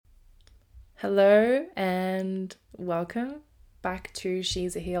Hello and welcome back to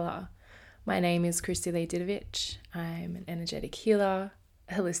She's a Healer. My name is Christy Lee Didovich. I'm an energetic healer,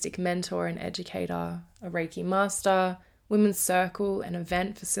 a holistic mentor and educator, a Reiki master, women's circle and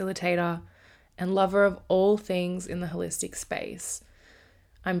event facilitator, and lover of all things in the holistic space.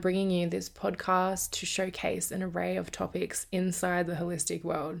 I'm bringing you this podcast to showcase an array of topics inside the holistic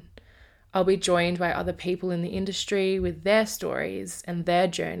world. I'll be joined by other people in the industry with their stories and their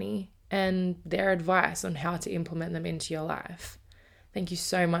journey and their advice on how to implement them into your life. Thank you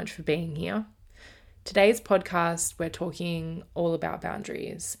so much for being here. Today's podcast, we're talking all about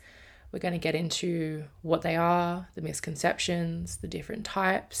boundaries. We're going to get into what they are, the misconceptions, the different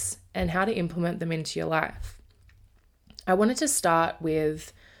types, and how to implement them into your life. I wanted to start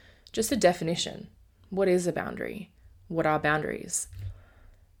with just a definition. What is a boundary? What are boundaries?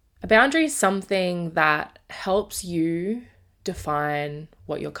 A boundary is something that helps you define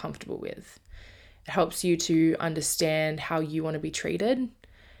what you're comfortable with. It helps you to understand how you want to be treated.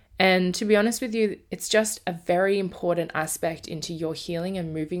 And to be honest with you, it's just a very important aspect into your healing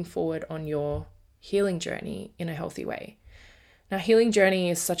and moving forward on your healing journey in a healthy way. Now, healing journey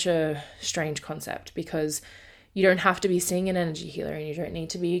is such a strange concept because you don't have to be seeing an energy healer and you don't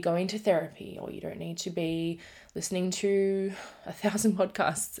need to be going to therapy or you don't need to be listening to 1,000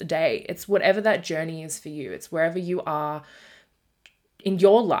 podcasts a day. It's whatever that journey is for you. It's wherever you are in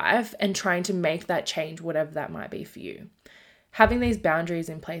your life and trying to make that change, whatever that might be for you. Having these boundaries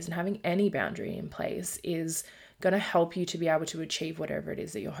in place and having any boundary in place is going to help you to be able to achieve whatever it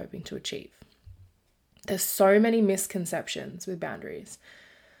is that you're hoping to achieve. There's so many misconceptions with boundaries.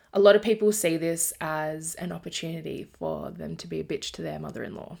 A lot of people see this as an opportunity for them to be a bitch to their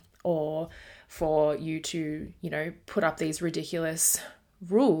mother-in-law or for you to, put up these ridiculous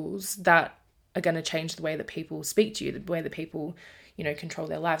rules that are going to change the way that people speak to you, the way that people, control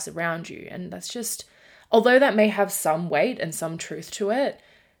their lives around you. And that's just, although that may have some weight and some truth to it,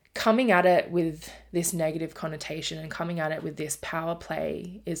 coming at it with this negative connotation and coming at it with this power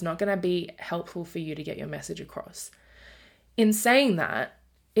play is not going to be helpful for you to get your message across. In saying that,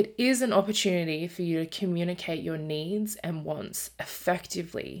 it is an opportunity for you to communicate your needs and wants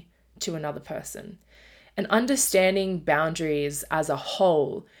effectively to another person. And understanding boundaries as a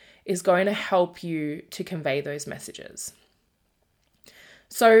whole is going to help you to convey those messages.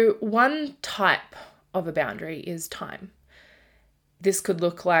 So one type of a boundary is time. This could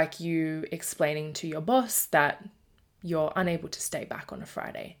look like you explaining to your boss that you're unable to stay back on a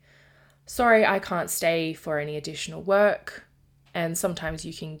Friday. Sorry, I can't stay for any additional work. And sometimes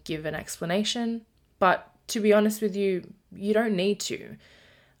you can give an explanation, but to be honest with you, you don't need to.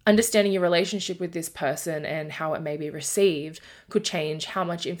 Understanding your relationship with this person and how it may be received could change how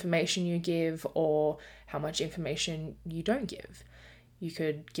much information you give or how much information you don't give. You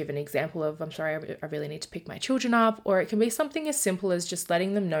could give an example of, I'm sorry, I really need to pick my children up, or it can be something as simple as just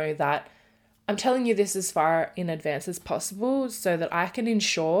letting them know that I'm telling you this as far in advance as possible so that I can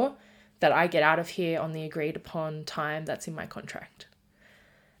ensure that I get out of here on the agreed upon time that's in my contract.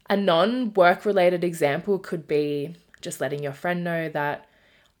 A non-work related example could be just letting your friend know that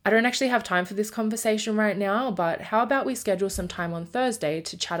I don't actually have time for this conversation right now, but how about we schedule some time on Thursday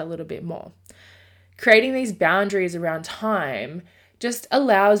to chat a little bit more? Creating these boundaries around time just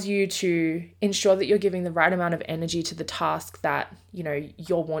allows you to ensure that you're giving the right amount of energy to the task that,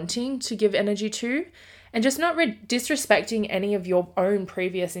 you're wanting to give energy to, and just not disrespecting any of your own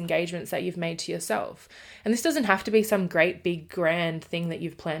previous engagements that you've made to yourself. And this doesn't have to be some great big grand thing that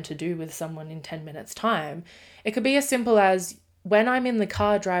you've planned to do with someone in 10 minutes time. It could be as simple as when I'm in the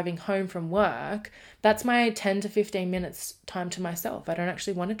car driving home from work, that's my 10 to 15 minutes time to myself. I don't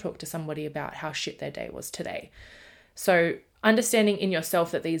actually want to talk to somebody about how shit their day was today. So understanding in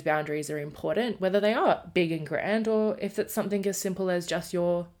yourself that these boundaries are important, whether they are big and grand or if it's something as simple as just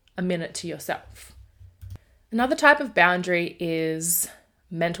a minute to yourself. Another type of boundary is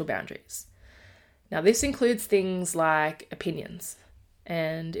mental boundaries. Now, this includes things like opinions.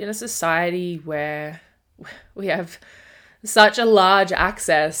 And in a society where we have such a large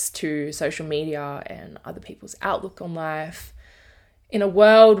access to social media and other people's outlook on life, in a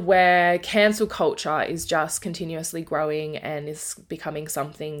world where cancel culture is just continuously growing and is becoming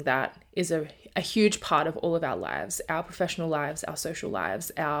something that is a huge part of all of our lives, our professional lives, our social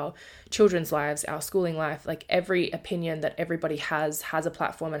lives, our children's lives, our schooling life, like every opinion that everybody has a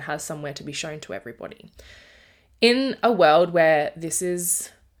platform and has somewhere to be shown to everybody. In a world where this is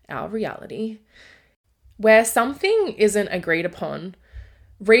our reality, where something isn't agreed upon,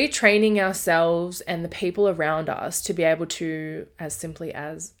 retraining ourselves and the people around us to be able to, as simply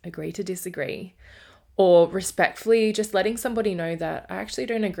as agree to disagree, or respectfully just letting somebody know that I actually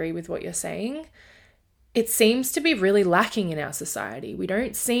don't agree with what you're saying, it seems to be really lacking in our society. We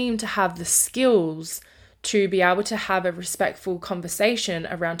don't seem to have the skills to be able to have a respectful conversation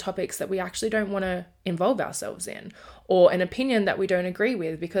around topics that we actually don't want to involve ourselves in, or an opinion that we don't agree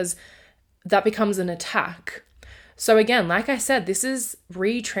with, because that becomes an attack. So again, like I said, this is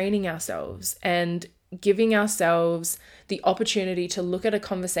retraining ourselves and giving ourselves the opportunity to look at a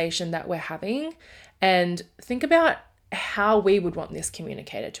conversation that we're having and think about how we would want this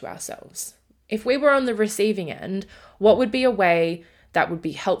communicated to ourselves. If we were on the receiving end, what would be a way that would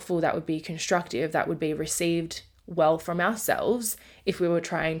be helpful, that would be constructive, that would be received well from ourselves if we were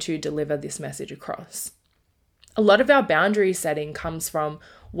trying to deliver this message across? A lot of our boundary setting comes from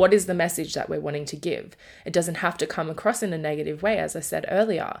what is the message that we're wanting to give. It doesn't have to come across in a negative way, as I said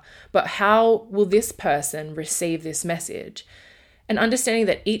earlier, but how will this person receive this message? And understanding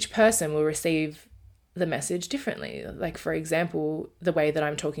that each person will receive the message differently. Like, for example, the way that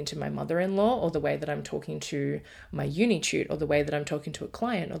I'm talking to my mother-in-law, or the way that I'm talking to my uni tute, or the way that I'm talking to a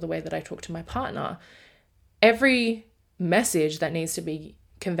client, or the way that I talk to my partner. Every message that needs to be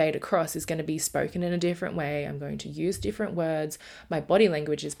conveyed across is going to be spoken in a different way. I'm going to use different words. My body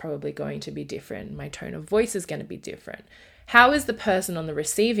language is probably going to be different. My tone of voice is going to be different. How is the person on the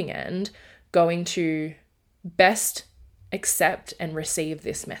receiving end going to best accept and receive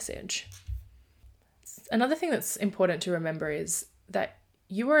this message? Another thing that's important to remember is that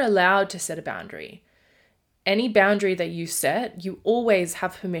you are allowed to set a boundary. Any boundary that you set, you always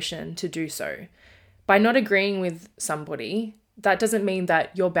have permission to do so. By not agreeing with somebody, that doesn't mean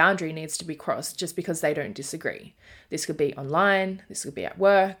that your boundary needs to be crossed just because they don't disagree. This could be online, this could be at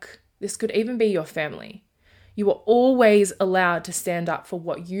work, this could even be your family. You are always allowed to stand up for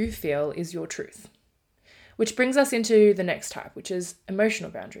what you feel is your truth. Which brings us into the next type, which is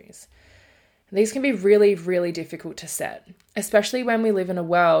emotional boundaries. These can be really, really difficult to set, especially when we live in a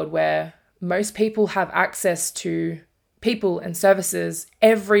world where most people have access to people and services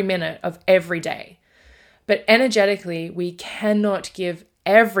every minute of every day. But energetically, we cannot give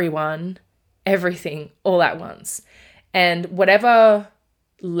everyone everything all at once. And whatever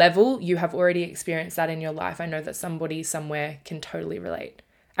level you have already experienced that in your life, I know that somebody somewhere can totally relate.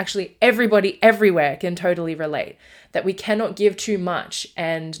 Actually, everybody everywhere can totally relate that we cannot give too much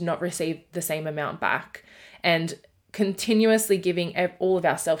and not receive the same amount back. And continuously giving all of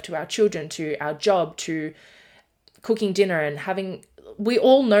ourselves to our children, to our job, to cooking dinner and having, we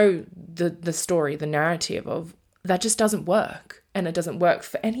all know the story, the narrative of that just doesn't work, and it doesn't work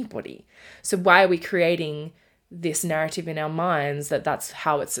for anybody. So why are we creating this narrative in our minds that that's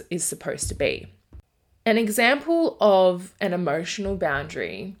how it is supposed to be? An example of an emotional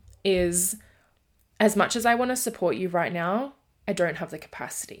boundary is, as much as I want to support you right now, I don't have the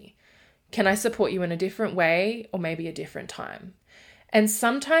capacity. Can I support you in a different way, or maybe a different time? And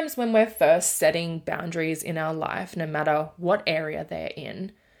sometimes when we're first setting boundaries in our life, no matter what area they're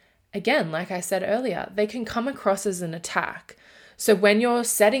in, again, like I said earlier, they can come across as an attack. So when you're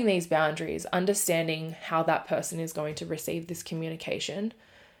setting these boundaries, understanding how that person is going to receive this communication,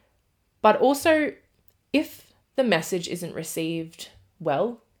 but also if the message isn't received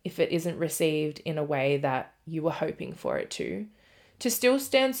well, if it isn't received in a way that you were hoping for it to still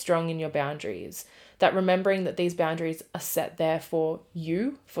stand strong in your boundaries, that remembering that these boundaries are set there for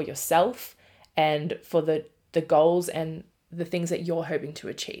you, for yourself, and for the goals and the things that you're hoping to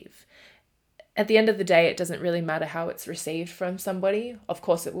achieve. At the end of the day, it doesn't really matter how it's received from somebody. Of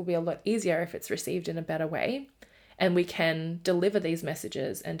course, it will be a lot easier if it's received in a better way. And we can deliver these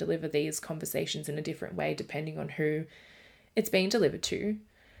messages and deliver these conversations in a different way depending on who it's being delivered to.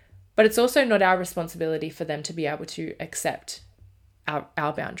 But it's also not our responsibility for them to be able to accept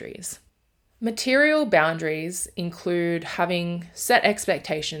our boundaries. Material boundaries include having set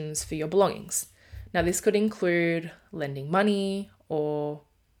expectations for your belongings. Now, this could include lending money or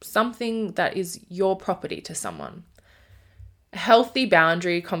something that is your property to someone. A healthy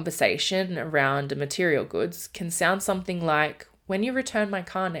boundary conversation around material goods can sound something like, when you return my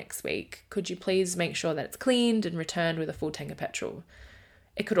car next week, could you please make sure that it's cleaned and returned with a full tank of petrol?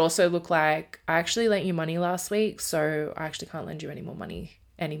 It could also look like, I actually lent you money last week, so I actually can't lend you any more money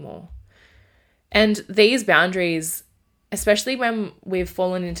anymore. And these boundaries, especially when we've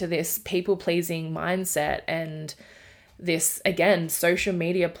fallen into this people-pleasing mindset and this, again, social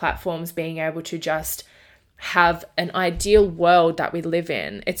media platforms being able to just have an ideal world that we live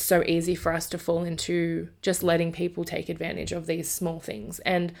in, it's so easy for us to fall into just letting people take advantage of these small things.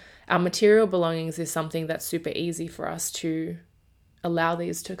 And our material belongings is something that's super easy for us to allow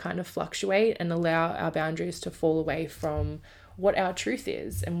these to kind of fluctuate and allow our boundaries to fall away from what our truth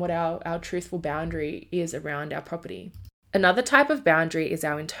is and what our truthful boundary is around our property. Another type of boundary is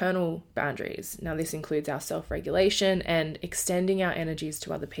our internal boundaries. Now, this includes our self-regulation and extending our energies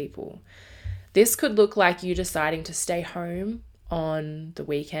to other people. This could look like you deciding to stay home on the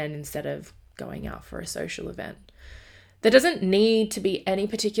weekend instead of going out for a social event. There doesn't need to be any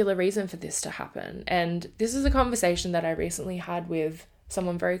particular reason for this to happen. And this is a conversation that I recently had with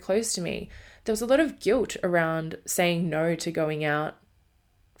someone very close to me. There was a lot of guilt around saying no to going out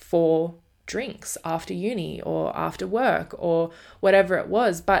for drinks after uni or after work or whatever it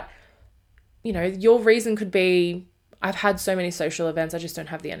was. But, your reason could be, I've had so many social events, I just don't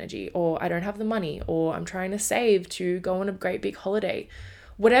have the energy, or I don't have the money, or I'm trying to save to go on a great big holiday.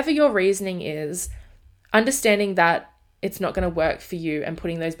 Whatever your reasoning is, understanding that it's not going to work for you and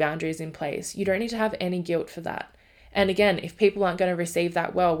putting those boundaries in place, you don't need to have any guilt for that. And again, if people aren't going to receive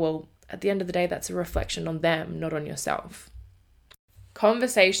that well, at the end of the day, that's a reflection on them, not on yourself.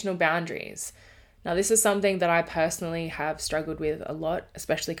 Conversational boundaries. Now, this is something that I personally have struggled with a lot,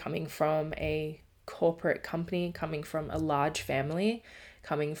 especially coming from a corporate company, coming from a large family,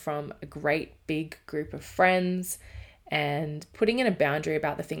 coming from a great big group of friends, and putting in a boundary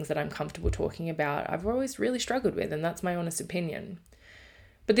about the things that I'm comfortable talking about, I've always really struggled with, and that's my honest opinion.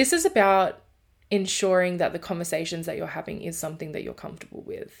 But this is about ensuring that the conversations that you're having is something that you're comfortable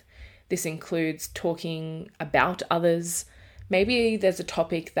with. This includes talking about others. Maybe there's a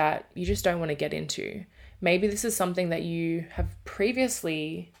topic that you just don't want to get into. Maybe this is something that you have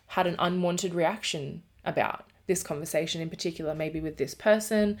previously had an unwanted reaction about, this conversation in particular, maybe with this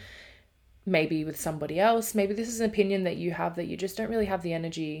person, maybe with somebody else. Maybe this is an opinion that you have that you just don't really have the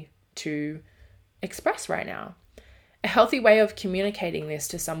energy to express right now. A healthy way of communicating this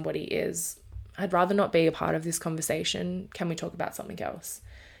to somebody is, I'd rather not be a part of this conversation. Can we talk about something else?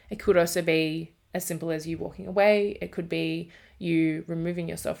 It could also be as simple as you walking away. It could be you removing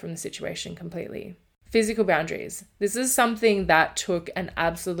yourself from the situation completely. Physical boundaries. This is something that took an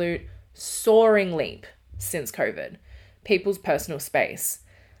absolute soaring leap since COVID. People's personal space.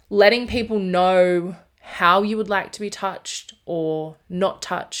 Letting people know how you would like to be touched or not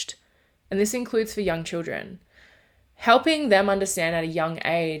touched. And this includes for young children. Helping them understand at a young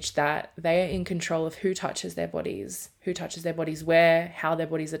age that they are in control of who touches their bodies where, how their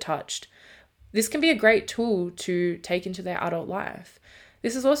bodies are touched. This can be a great tool to take into their adult life.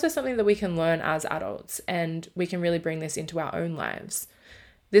 This is also something that we can learn as adults, and we can really bring this into our own lives.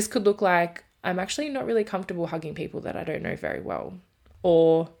 This could look like, I'm actually not really comfortable hugging people that I don't know very well,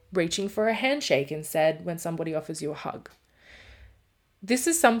 or reaching for a handshake instead when somebody offers you a hug. This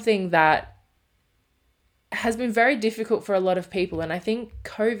is something that has been very difficult for a lot of people, and I think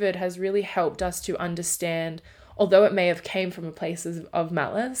COVID has really helped us to understand, although it may have came from a place of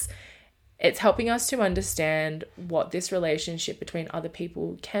malice, it's helping us to understand what this relationship between other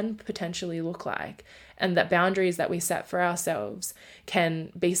people can potentially look like, and that boundaries that we set for ourselves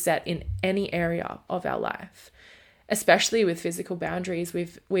can be set in any area of our life. Especially with physical boundaries,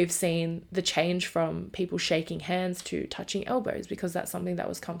 we've seen the change from people shaking hands to touching elbows because that's something that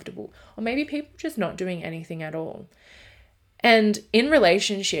was comfortable, or maybe people just not doing anything at all. And in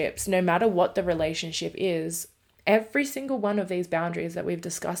relationships, no matter what the relationship is, every single one of these boundaries that we've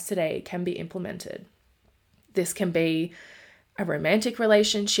discussed today can be implemented. This can be a romantic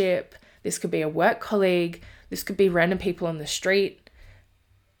relationship, this could be a work colleague, this could be random people on the street.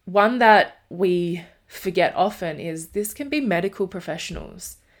 One that we forget often is this can be medical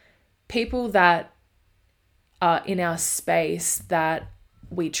professionals, people that are in our space that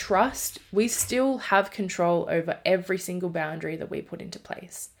we trust. We still have control over every single boundary that we put into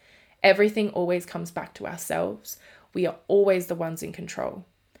place. Everything always comes back to ourselves. We are always the ones in control.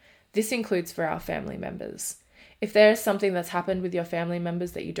 This includes for our family members. If there is something that's happened with your family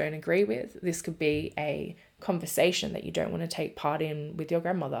members that you don't agree with, this could be a conversation that you don't want to take part in with your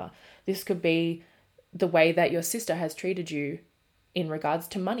grandmother. This could be the way that your sister has treated you in regards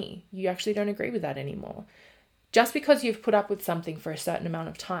to money. You actually don't agree with that anymore. Just because you've put up with something for a certain amount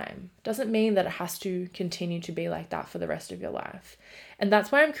of time doesn't mean that it has to continue to be like that for the rest of your life. And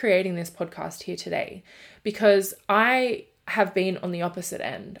that's why I'm creating this podcast here today, because I have been on the opposite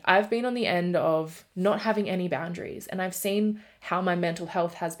end. I've been on the end of not having any boundaries, and I've seen how my mental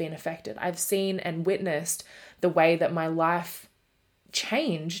health has been affected. I've seen and witnessed the way that my life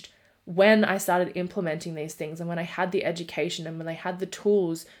changed when I started implementing these things, and when I had the education and when I had the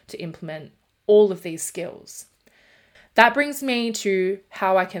tools to implement all of these skills. That brings me to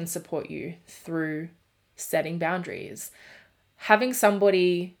how I can support you through setting boundaries. Having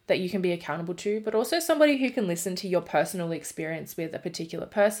somebody that you can be accountable to, but also somebody who can listen to your personal experience with a particular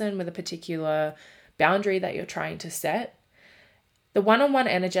person, with a particular boundary that you're trying to set. The one-on-one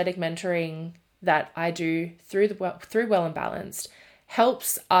energetic mentoring that I do through Well and Balanced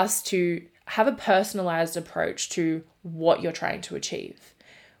helps us to have a personalized approach to what you're trying to achieve.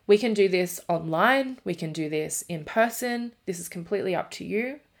 We can do this online, we can do this in person. This is completely up to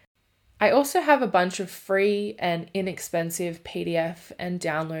you. I also have a bunch of free and inexpensive PDF and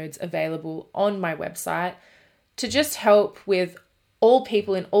downloads available on my website to just help with all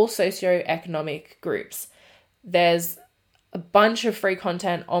people in all socioeconomic groups. There's a bunch of free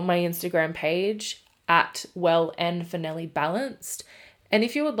content on my Instagram page at @WellNForNellyBalanced. And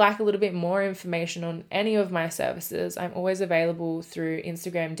if you would like a little bit more information on any of my services, I'm always available through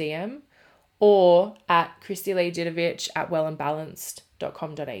Instagram DM or at christyleedidovich at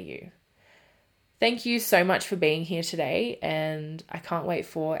wellandbalanced.com.au. Thank you so much for being here today, and I can't wait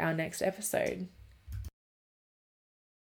for our next episode.